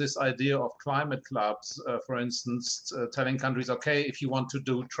option is this idea of climate clubs, for instance, telling countries, okay, if you want to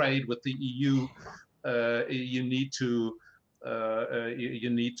do trade with the EU, you need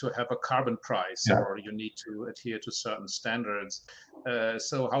to have a carbon price, Yeah. or you need to adhere to certain standards.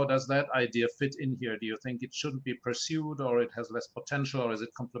 So how does that idea fit in here? Do you think it shouldn't be pursued, or it has less potential, or is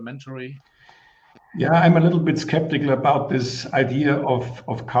it complementary? Yeah, I'm a little bit skeptical about this idea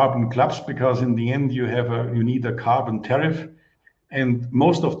of carbon clubs, because in the end you need a carbon tariff, and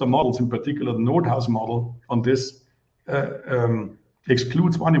most of the models, in particular the Nordhaus model on this,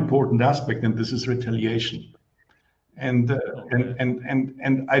 excludes one important aspect, and this is retaliation. And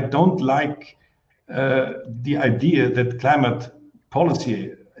I don't like the idea that climate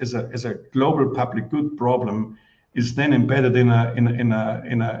policy as a global public good problem is then embedded in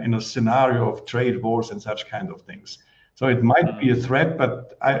a scenario of trade wars and such kind of things. So it might be a threat,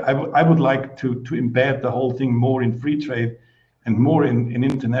 but I would like to embed the whole thing more in free trade and more in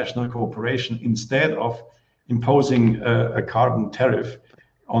international cooperation, instead of imposing a carbon tariff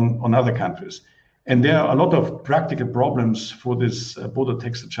on other countries. And there are a lot of practical problems for this border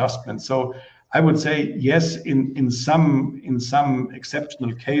tax adjustment. So I would say yes, in some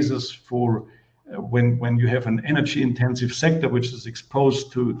exceptional cases, for when you have an energy intensive sector which is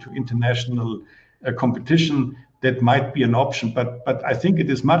exposed to international competition, that might be an option. But I think it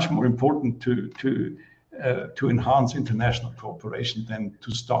is much more important to enhance international cooperation than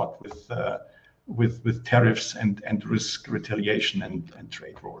to start with tariffs and risk retaliation and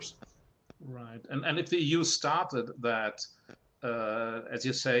trade wars. Right, and if the EU started that, as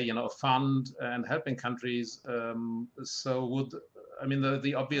you say, a fund and helping countries, so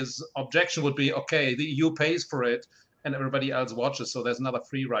the obvious objection would be, okay, the EU pays for it and everybody else watches, so there's another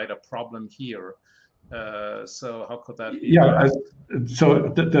free rider problem here. So how could that be? Yeah, so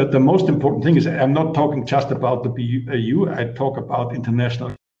the most important thing is, I'm not talking just about the EU, I talk about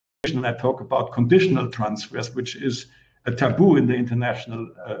international, I talk about conditional transfers, which is a taboo in the international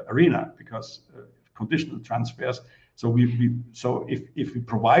arena, because conditional transfers. So if we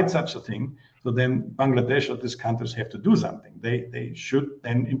provide such a thing, so then Bangladesh or these countries have to do something. They should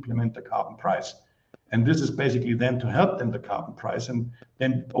then implement the carbon price, and this is basically then to help them the carbon price, and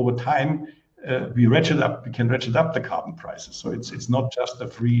then over time we can ratchet up the carbon prices. So it's not just a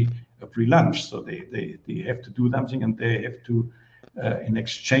free lunch. So they have to do something, and they have to in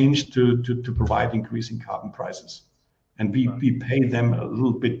exchange to provide increasing carbon prices. And we pay them a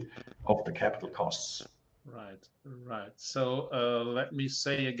little bit of the capital costs. Right. So let me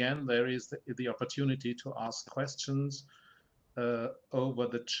say again, there is the opportunity to ask questions over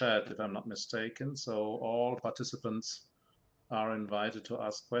the chat, if I'm not mistaken. So all participants are invited to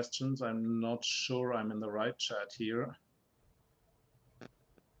ask questions. I'm not sure I'm in the right chat here.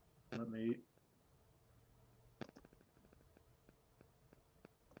 Let me.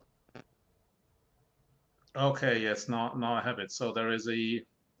 Okay, yes, now I have it. So there is a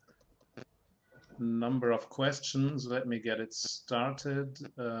number of questions. Let me get it started.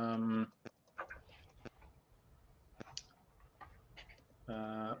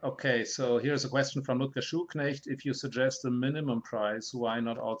 Okay, so here's a question from Ludger Schuknecht. If you suggest a minimum price, why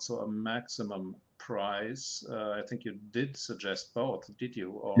not also a maximum price? I think you did suggest both, did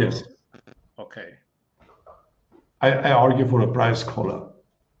you? Or... Yes. Okay. I argue for a price collar.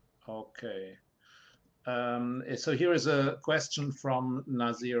 Okay. So here is a question from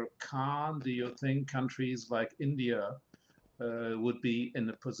Nazir Khan. Do you think countries like India would be in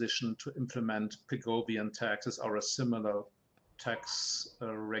a position to implement Pigovian taxes or a similar tax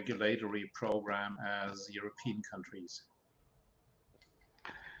regulatory program as European countries?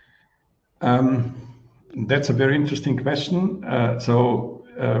 That's a very interesting question.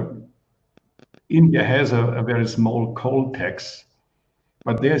 India has a very small coal tax,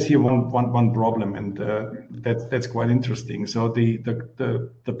 but there's here one problem, and that's quite interesting. So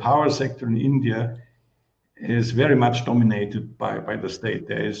the power sector in India is very much dominated by the state.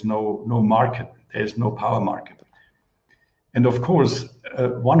 There is no market. There is no power market. And of course,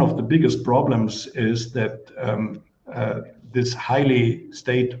 one of the biggest problems is that this highly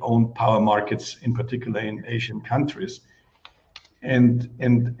state-owned power markets, in particular in Asian countries, and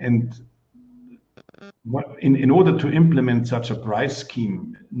in order to implement such a price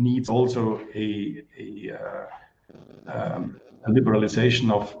scheme, needs also a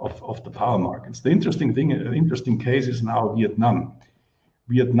liberalization of the power markets. The interesting case is now Vietnam.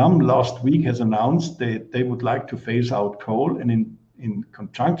 Vietnam last week has announced that they would like to phase out coal, and in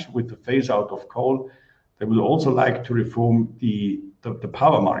conjunction with the phase out of coal, they would also like to reform the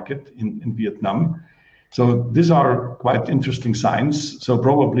power market in Vietnam. So these are quite interesting signs. So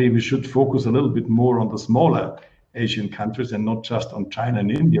probably we should focus a little bit more on the smaller Asian countries and not just on China and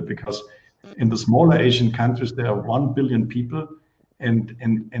India, because in the smaller Asian countries there are 1 billion people, and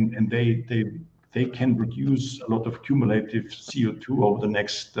they can reduce a lot of cumulative CO2 over the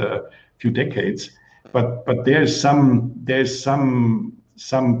next few decades. But there's some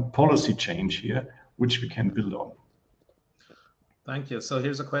policy change here which we can build on. Thank you. So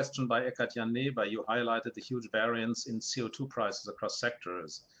here's a question by Ekaterina Neba. You highlighted the huge variance in CO2 prices across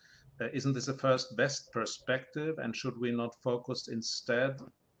sectors. Isn't this a first best perspective, and should we not focus instead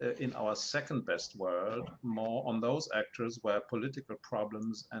in our second best world more on those actors where political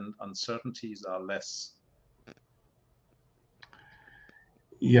problems and uncertainties are less?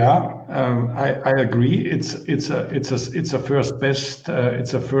 Yeah, I agree. It's a first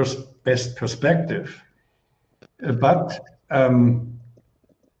best perspective, but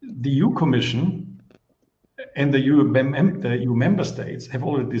the EU Commission and the EU member states have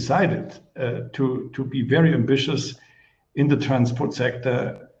already decided to be very ambitious in the transport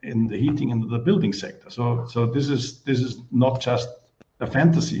sector, in the heating and the building sector. So this is not just a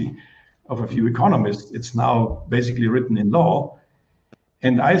fantasy of a few economists. It's now basically written in law.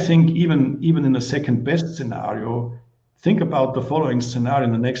 And I think even in a second best scenario, think about the following scenario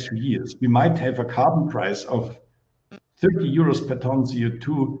in the next few years. We might have a carbon price of 30 euros per ton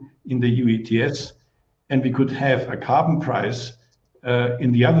CO2 in the EU ETS, and we could have a carbon price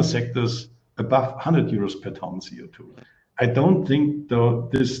in the other sectors above 100 euros per ton CO2. I don't think, though,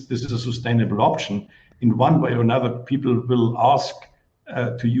 this is a sustainable option. In one way or another, people will ask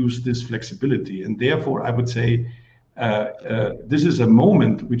to use this flexibility, and therefore I would say this is a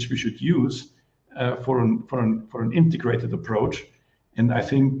moment which we should use for an integrated approach. And I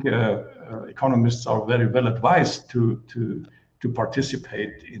think economists are very well advised to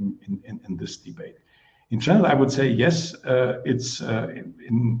participate in this debate. In general, I would say yes.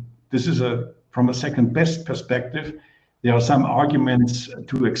 This is from a second best perspective. There are some arguments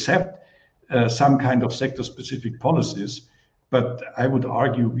to accept some kind of sector-specific policies, but I would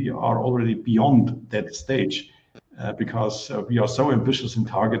argue we are already beyond that stage because we are so ambitious in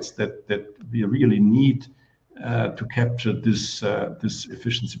targets that we really need to capture this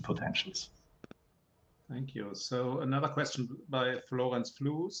efficiency potentials. Thank you. So another question by Florence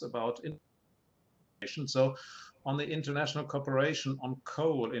Flus about innovation. So on the international cooperation on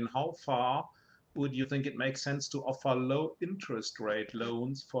coal, in how far would you think it makes sense to offer low interest rate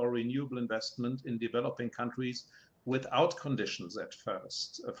loans for renewable investment in developing countries without conditions at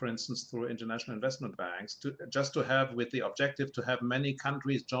first, for instance, through international investment banks, just to have with the objective to have many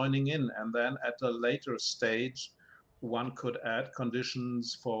countries joining in, and then at a later stage, one could add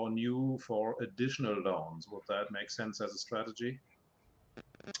conditions for additional loans. Would that make sense as a strategy?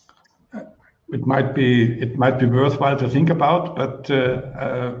 It might be worthwhile to think about, but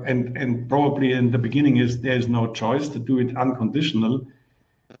and probably in the beginning there is no choice to do it unconditional.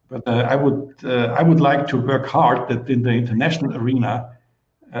 But I would like to work hard that in the international arena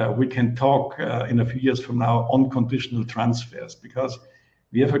we can talk in a few years from now on conditional transfers, because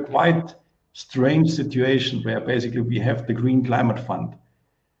we have a quite strange situation where basically we have the Green Climate Fund,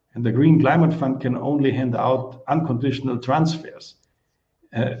 and the Green Climate Fund can only hand out unconditional transfers,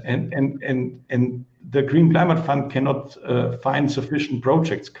 and the Green Climate Fund cannot find sufficient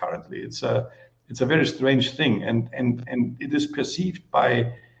projects currently. It's a very strange thing, and it is perceived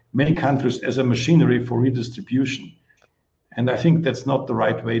by many countries as a machinery for redistribution. And I think that's not the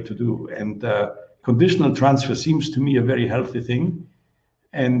right way to do. And conditional transfer seems to me a very healthy thing.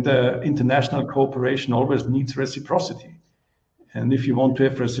 And international cooperation always needs reciprocity. And if you want to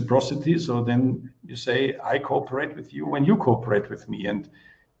have reciprocity, so then you say, I cooperate with you when you cooperate with me. And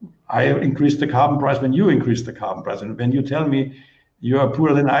I increase the carbon price when you increase the carbon price. And when you tell me you are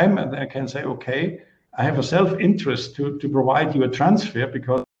poorer than I am, and I can say, okay, I have a self-interest to provide you a transfer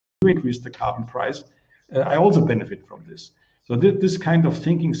because you increase the carbon price. I also benefit from this. So this kind of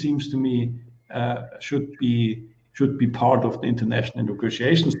thinking seems to me should be part of the international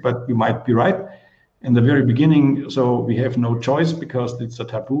negotiations, but you might be right in the very beginning. So we have no choice because it's a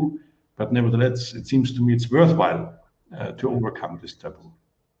taboo, but nevertheless, it seems to me it's worthwhile to overcome this taboo.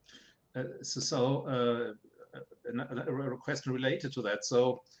 A question related to that.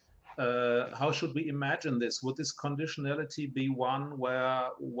 So how should we imagine this? Would this conditionality be one where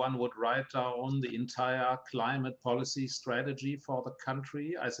one would write down the entire climate policy strategy for the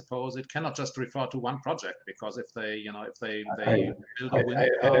country? I suppose it cannot just refer to one project, because if they build a wind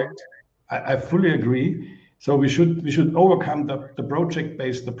farm. I fully agree. So we should overcome the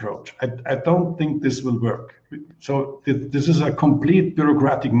project-based approach. I don't think this will work. So this is a complete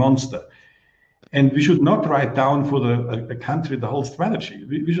bureaucratic monster. And we should not write down for a country the whole strategy.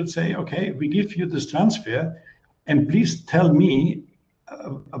 We should say, okay, we give you this transfer, and please tell me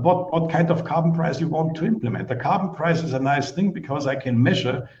what kind of carbon price you want to implement. The carbon price is a nice thing because I can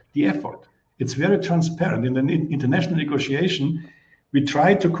measure the effort. It's very transparent. In the international negotiation, we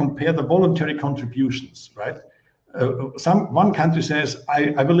try to compare the voluntary contributions, right? One country says,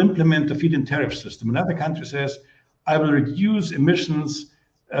 I will implement the feed-in tariff system. Another country says, I will reduce emissions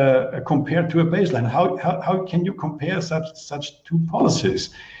compared to a baseline. How can you compare such two policies?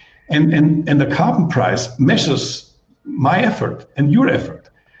 And the carbon price measures my effort and your effort.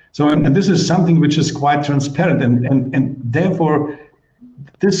 So, and this is something which is quite transparent, and therefore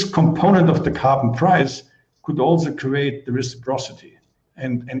this component of the carbon price could also create the reciprocity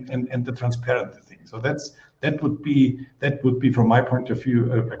and the transparency thing. So that would be from my point of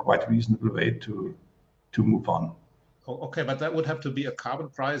view a quite reasonable way to move on. Okay, but that would have to be a carbon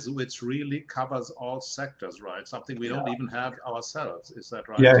price which really covers all sectors, right? Something we don't even have ourselves. Is that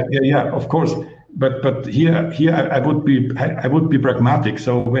right? Yeah, of course. But here I would be pragmatic.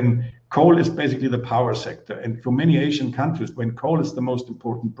 So when coal is basically the power sector, and for many Asian countries, when coal is the most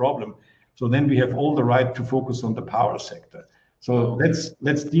important problem, so then we have all the right to focus on the power sector. So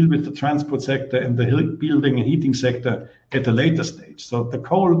let's deal with the transport sector and the building and heating sector at a later stage. So the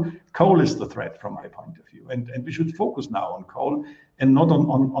coal is the threat from my point of view, and we should focus now on coal and not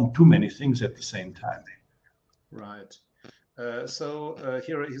on too many things at the same time. Right.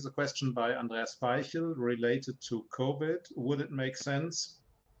 Here's a question by Andreas Feichel related to COVID. Would it make sense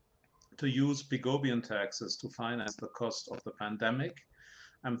to use Pigovian taxes to finance the cost of the pandemic?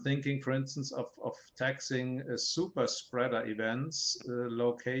 I'm thinking, for instance, of taxing super spreader events,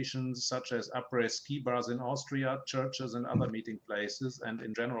 locations such as après ski bars in Austria, churches and other meeting places, and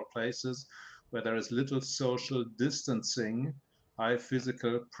in general places where there is little social distancing, high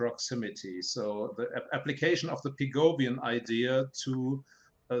physical proximity. So the application of the Pigovian idea to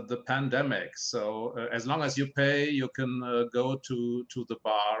the pandemic. So as long as you pay, you can go to the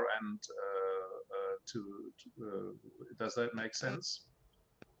bar and does that make sense?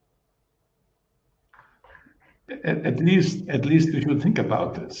 At least we should think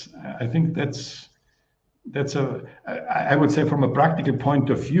about this. I think I would say from a practical point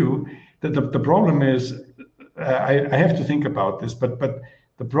of view that the problem is I have to think about this, but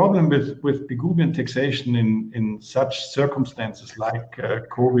the problem with Pigovian taxation in such circumstances like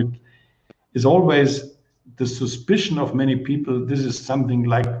COVID is always the suspicion of many people. This is something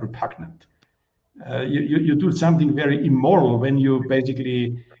like repugnant. You do something very immoral when you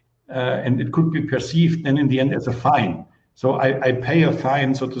basically. And it could be perceived then in the end as a fine. So I pay a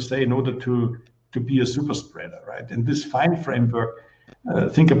fine, so to say, in order to be a super spreader, right? And this fine framework,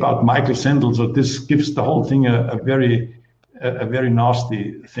 think about Michael Sandel. So this gives the whole thing a very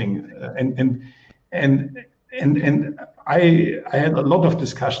nasty thing. And I had a lot of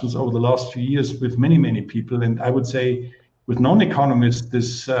discussions over the last few years with many people, and I would say with non-economists,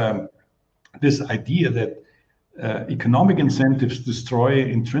 this idea that economic incentives destroy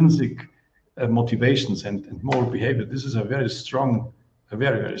intrinsic motivations and moral behavior. This is a very strong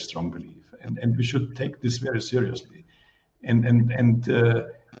belief, and we should take this very seriously. And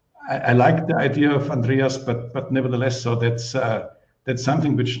I like the idea of Andreas, but nevertheless, so that's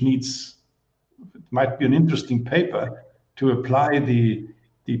something which might be an interesting paper to apply the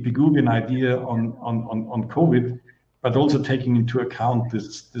Pigovian idea on COVID. But also taking into account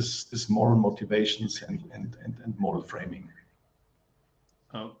this moral motivations and moral framing.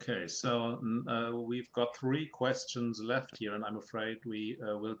 Okay, so we've got 3 questions left here, and I'm afraid we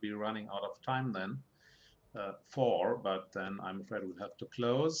will be running out of time then. 4, but then I'm afraid we'll have to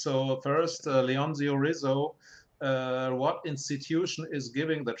close. So first, Leonzio Rizzo, what institution is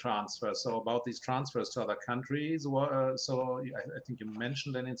giving the transfer? So about these transfers to other countries. So I think you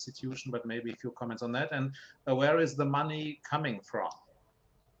mentioned an institution, but maybe a few comments on that. And where is the money coming from?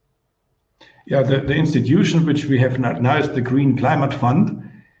 Yeah, the institution which we have now is the Green Climate Fund.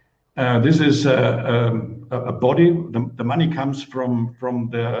 This is a body. The money comes from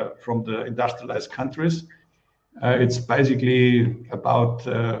the industrialized countries. It's basically about.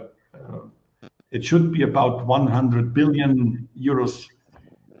 It should be about 100 billion euros,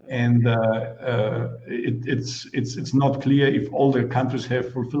 and it's not clear if all the countries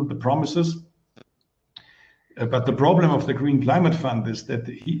have fulfilled the promises. But the problem of the Green Climate Fund is that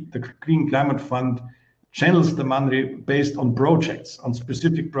the Green Climate Fund channels the money based on projects, on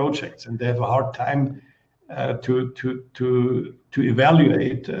specific projects, and they have a hard time to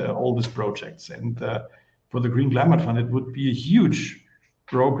evaluate all these projects. And for the Green Climate Fund, it would be a huge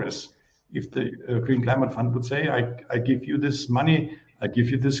progress if the Green Climate Fund would say, I give you this money, I give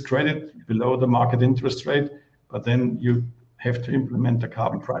you this credit below the market interest rate, but then you have to implement a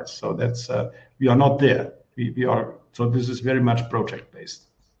carbon price. So that's we are not there. We are, so this is very much project based.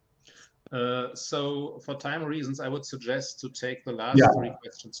 So for time reasons, I would suggest to take the last three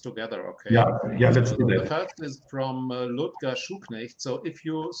questions together, okay? Yeah, let's do that. The first is from Ludger Schuknecht. So if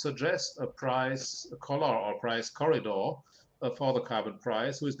you suggest a price collar or price corridor for the carbon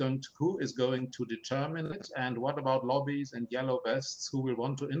price, who is going to determine it? And what about lobbies and yellow vests who will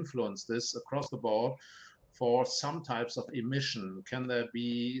want to influence this across the board for some types of emission? Can there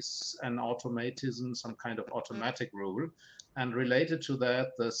be an automatism, some kind of automatic rule? And related to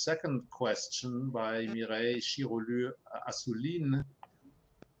that, the second question by Mireille Chirolu-Assouline.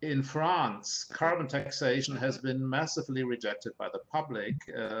 In France, carbon taxation has been massively rejected by the public,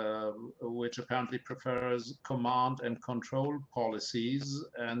 which apparently prefers command and control policies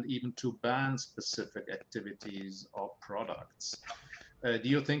and even to ban specific activities or products. Do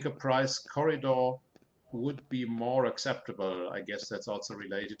you think a price corridor would be more acceptable? I guess that's also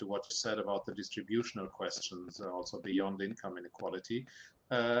related to what you said about the distributional questions, also beyond income inequality.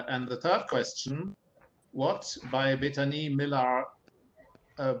 And the third question, what by Bethany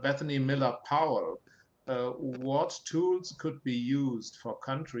Miller-Powell, what tools could be used for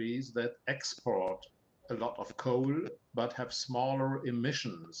countries that export a lot of coal but have smaller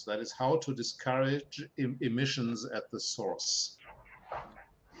emissions? That is, how to discourage emissions at the source.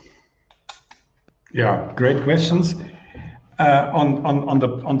 Yeah, great questions.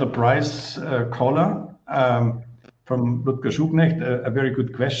 On the price collar from Ludger Schuknecht, a very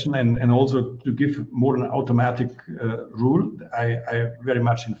good question, and also to give more an automatic rule. I very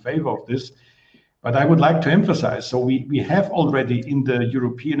much in favor of this, but I would like to emphasize, so we have already in the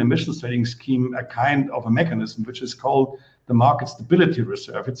European emissions trading scheme a kind of a mechanism which is called the Market Stability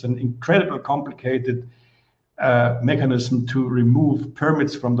Reserve. It's an incredibly complicated mechanism to remove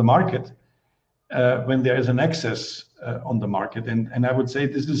permits from the market when there is an excess on the market. And I would say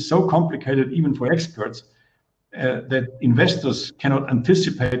this is so complicated even for experts that investors cannot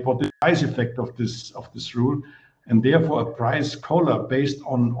anticipate what the price effect of this rule, and therefore a price collar based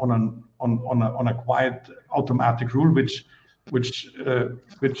on a quite automatic rule, which the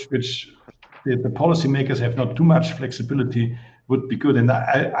policymakers have not too much flexibility, would be good. And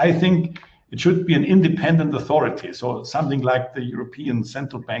I think it should be an independent authority, so something like the European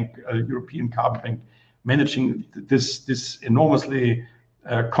Central Bank, European Carbon Bank, managing this enormously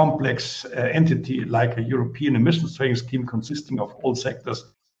complex entity like a European emissions trading scheme consisting of all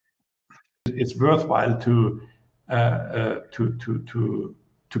sectors. It's worthwhile to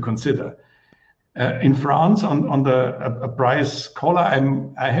consider. In France, on a price collar,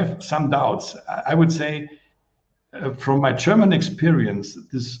 I have some doubts. I would say, from my German experience,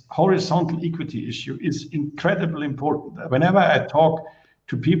 this horizontal equity issue is incredibly important. Whenever I talk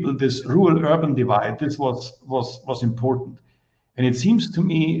to people, this rural-urban divide, this was important. And it seems to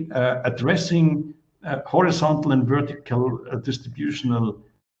me addressing horizontal and vertical distributional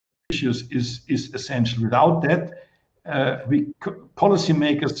issues is essential. Without that,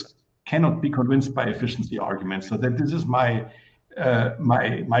 policymakers cannot be convinced by efficiency arguments. So that this is my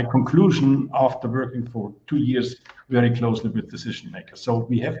conclusion after working for 2 years very closely with decision makers. So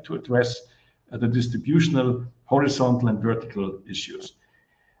we have to address the distributional, horizontal and vertical issues.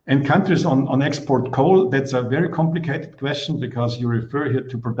 And countries on export coal, that's a very complicated question because you refer here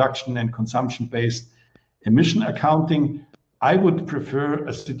to production and consumption-based emission accounting. I would prefer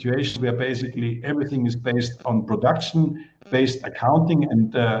a situation where basically everything is based on production-based accounting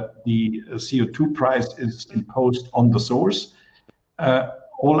and the CO2 price is imposed on the source.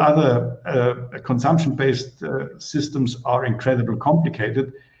 All other consumption-based systems are incredibly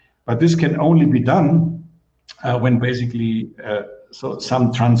complicated, but this can only be done when basically so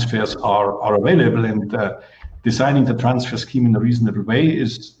some transfers are available, and designing the transfer scheme in a reasonable way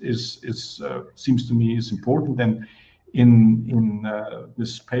seems to me is important. And in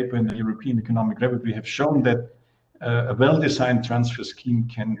this paper in the European Economic Review, we have shown that a well-designed transfer scheme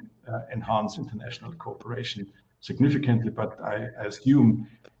can enhance international cooperation significantly, but I assume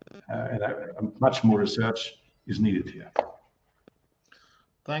much more research is needed here.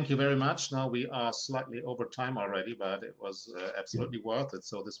 Thank you very much. Now we are slightly over time already, but it was absolutely worth it.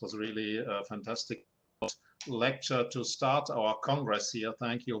 So this was really a fantastic lecture to start our Congress here.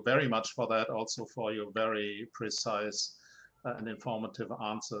 Thank you very much for that, also for your very precise and informative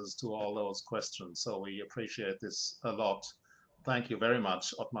answers to all those questions. So we appreciate this a lot. Thank you very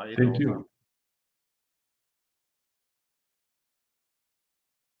much, Ottmar Edenhofer. Thank you.